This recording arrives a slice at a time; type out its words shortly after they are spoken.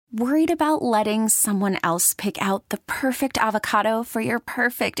Worried about letting someone else pick out the perfect avocado for your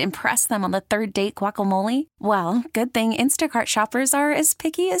perfect impress them on the third date guacamole? Well, good thing Instacart shoppers are as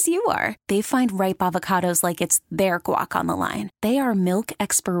picky as you are. They find ripe avocados like it's their guac on the line. They are milk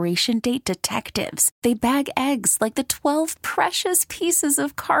expiration date detectives. They bag eggs like the 12 precious pieces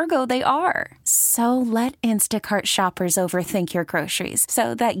of cargo they are. So let Instacart shoppers overthink your groceries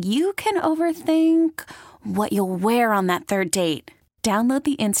so that you can overthink what you'll wear on that third date. Download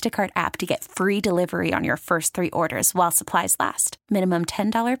the Instacart app to get free delivery on your first 3 orders while supplies last. Minimum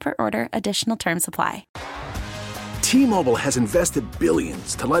 $10 per order. Additional terms apply. T-Mobile has invested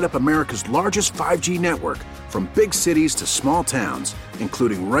billions to light up America's largest 5G network, from big cities to small towns,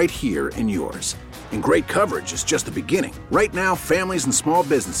 including right here in yours. And great coverage is just the beginning. Right now, families and small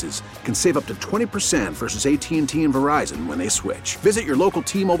businesses can save up to 20% versus AT&T and Verizon when they switch. Visit your local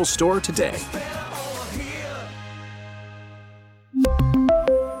T-Mobile store today.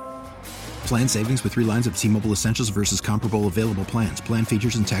 Plan savings with 3 lines of T-Mobile Essentials versus comparable available plans. Plan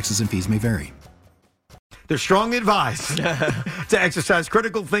features and taxes and fees may vary. They're strongly advised to exercise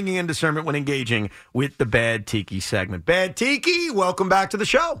critical thinking and discernment when engaging with the Bad Tiki segment. Bad Tiki, welcome back to the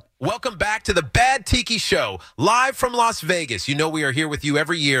show. Welcome back to the Bad Tiki Show, live from Las Vegas. You know we are here with you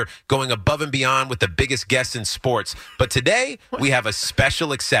every year, going above and beyond with the biggest guests in sports. But today, we have a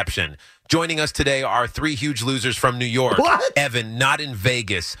special exception. Joining us today are 3 huge losers from New York. What? Evan, not in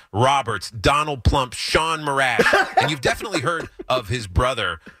Vegas, Roberts, Donald Plump, Sean Marash. And you've definitely heard of his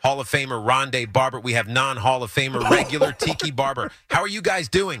brother, Hall of Famer Rondé Barber. We have non-Hall of Famer, regular Tiki Barber. How are you guys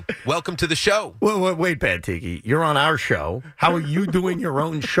doing? Welcome to the show. Wait, Bad Tiki. You're on our show. How are you doing your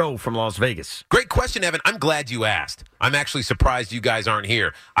own show from Las Vegas? Great question, Evan. I'm glad you asked. I'm actually surprised you guys aren't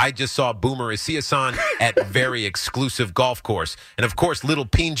here. I just saw Boomer Esiason at very exclusive golf course. And, of course, little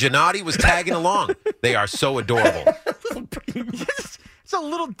Peen Gennady was tagging along. They are so adorable. It's a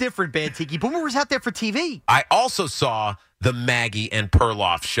little different, Bad Tiki. Boomer was out there for TV. I also saw the Maggie and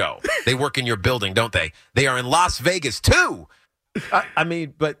Perloff show. They work in your building, don't they? They are in Las Vegas, too. I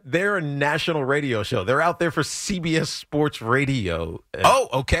mean, but they're a national radio show. They're out there for CBS Sports Radio. Oh,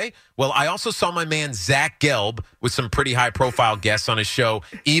 okay. Well, I also saw my man Zach Gelb with some pretty high-profile guests on his show.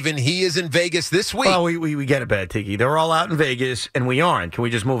 Even he is in Vegas this week. Well, we get it, Bad Tiki. They're all out in Vegas, and we aren't. Can we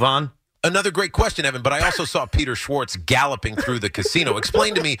just move on? Another great question, Evan, but I also saw Peter Schwartz galloping through the casino.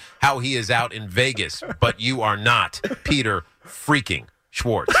 Explain to me how he is out in Vegas, but you are not Peter freaking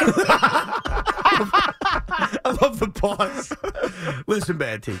Schwartz. I love the pause. Listen,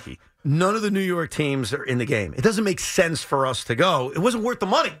 Bad Tiki, none of the New York teams are in the game. It doesn't make sense for us to go. It wasn't worth the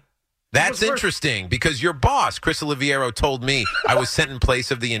money. That's interesting because your boss, Chris Oliviero, told me I was sent in place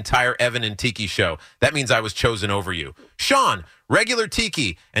of the entire Evan and Tiki show. That means I was chosen over you. Sean, regular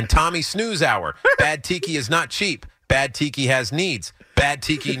Tiki, and Tommy Snooze Hour. Bad Tiki is not cheap. Bad Tiki has needs. Bad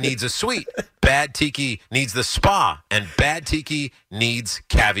Tiki needs a suite. Bad Tiki needs the spa. And Bad Tiki needs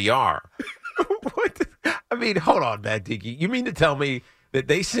caviar. What? I mean, hold on, Bad Tiki. You mean to tell me that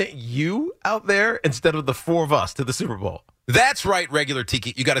they sent you out there instead of the 4 of us to the Super Bowl? That's right, regular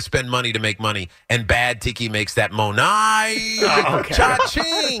Tiki. You got to spend money to make money, and Bad Tiki makes that monai. Okay.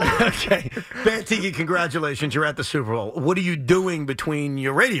 Cha-ching. Okay. Bad Tiki, congratulations. You're at the Super Bowl. What are you doing between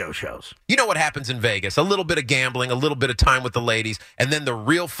your radio shows? You know what happens in Vegas. A little bit of gambling, a little bit of time with the ladies, and then the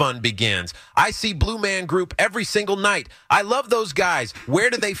real fun begins. I see Blue Man Group every single night. I love those guys. Where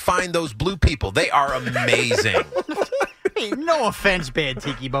do they find those blue people? They are amazing. Hey, no offense, Bad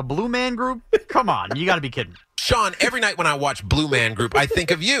Tiki, but Blue Man Group? Come on, you got to be kidding. Sean, every night when I watch Blue Man Group, I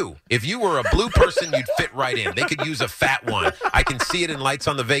think of you. If you were a blue person, you'd fit right in. They could use a fat one. I can see it in lights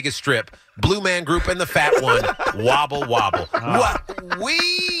on the Vegas Strip. Blue Man Group and the fat one, wobble, wobble. What?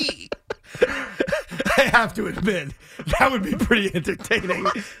 We? I have to admit, that would be pretty entertaining.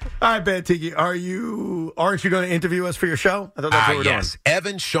 All right, Bad Tiki, aren't you going to interview us for your show? I thought that's what we're yes. doing.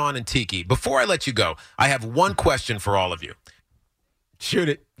 Evan, Sean, and Tiki. Before I let you go, I have one question for all of you. Shoot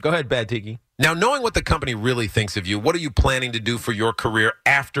it. Go ahead, Bad Tiki. Now, knowing what the company really thinks of you, what are you planning to do for your career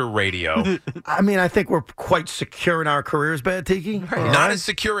after radio? I mean, I think we're quite secure in our careers, Bad Tiki. Not as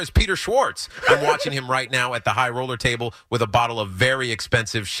secure as Peter Schwartz. I'm watching him right now at the high roller table with a bottle of very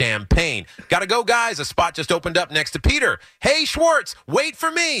expensive champagne. Gotta go, guys. A spot just opened up next to Peter. Hey, Schwartz, wait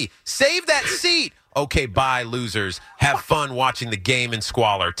for me. Save that seat. Okay, bye, losers. Have fun watching the game in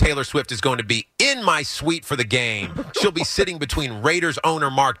squalor. Taylor Swift is going to be in my suite for the game. She'll be sitting between Raiders owner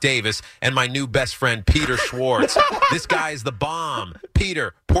Mark Davis and my new best friend, Peter Schwartz. This guy is the bomb.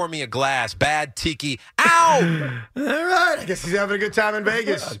 Peter, pour me a glass. Bad Tiki. Ow! All right. I guess he's having a good time in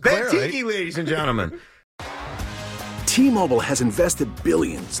Vegas. Bad Tiki, ladies and gentlemen. T-Mobile has invested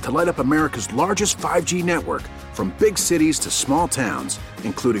billions to light up America's largest 5G network, from big cities to small towns,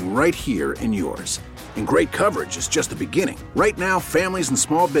 including right here in yours. And great coverage is just the beginning. Right now, families and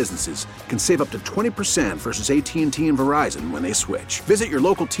small businesses can save up to 20% versus AT&T and Verizon when they switch. Visit your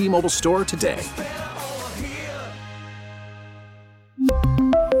local T-Mobile store today.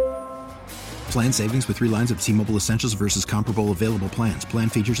 Plan savings with 3 lines of T-Mobile Essentials versus comparable available plans. Plan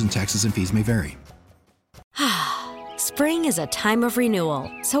features and taxes and fees may vary. Spring is a time of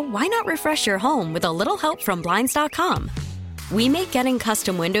renewal, so why not refresh your home with a little help from Blinds.com? We make getting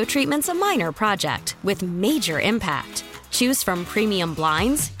custom window treatments a minor project with major impact. Choose from premium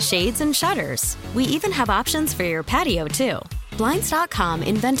blinds, shades, and shutters. We even have options for your patio, too. Blinds.com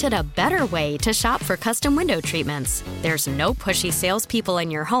invented a better way to shop for custom window treatments. There's no pushy salespeople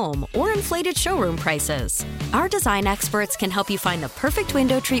in your home or inflated showroom prices. Our design experts can help you find the perfect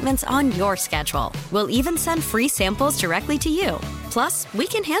window treatments on your schedule. We'll even send free samples directly to you. Plus, we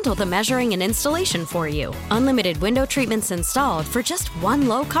can handle the measuring and installation for you. Unlimited window treatments installed for just one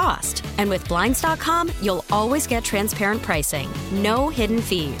low cost. And with Blinds.com, you'll always get transparent pricing. No hidden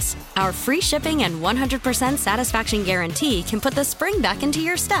fees. Our free shipping and 100% satisfaction guarantee can put the spring back into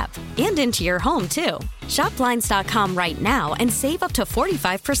your step and into your home, too. Shop Blinds.com right now and save up to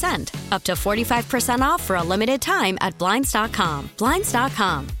 45%. Up to 45% off for a limited time at Blinds.com.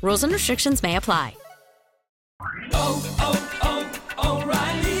 Blinds.com. Rules and restrictions may apply.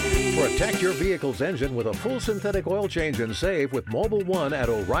 Protect your vehicle's engine with a full synthetic oil change and save with Mobile One at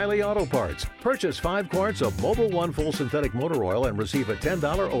O'Reilly Auto Parts. Purchase 5 quarts of Mobile One full synthetic motor oil and receive a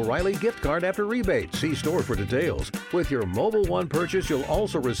 $10 O'Reilly gift card after rebate. See store for details. With your Mobile One purchase, you'll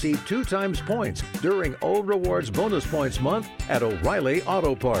also receive 2 times points during O Rewards Bonus Points Month at O'Reilly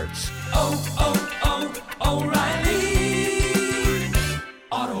Auto Parts. O'Reilly.